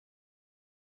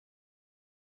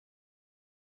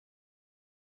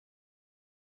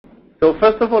So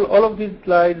first of all of these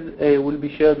slides will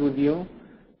be shared with you.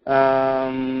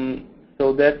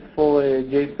 So that's for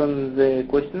Jason's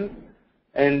questions.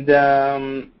 And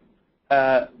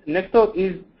Necto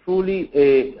is truly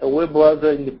a web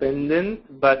browser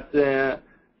independent, but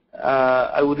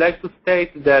I would like to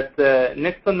state that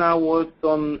Necto now works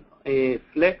on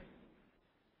Flex.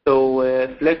 So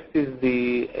Flex is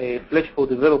the Flash for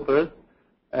developers.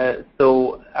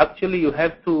 So actually you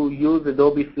have to use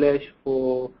Adobe Flash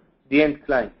for the end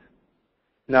client.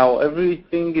 Now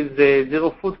everything is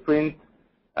zero footprint.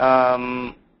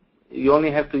 You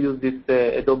only have to use this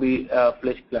Adobe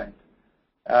Flash client.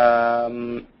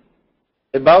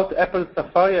 About Apple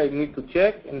Safari, I need to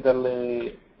check and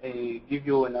I'll give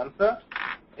you an answer.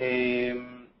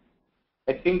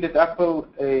 I think that Apple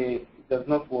does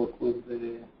not work with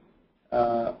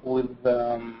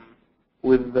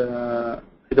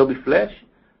Adobe Flash.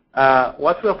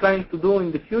 What we are planning to do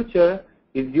in the future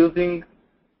is using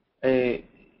the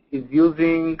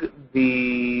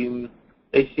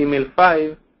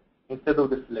HTML5 instead of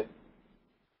the Flash.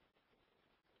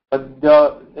 But there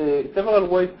are several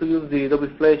ways to use the Adobe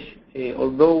Flash,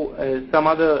 although some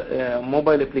other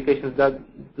mobile applications that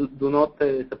do not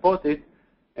support it,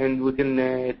 and we can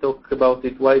talk about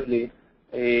it widely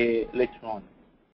later on.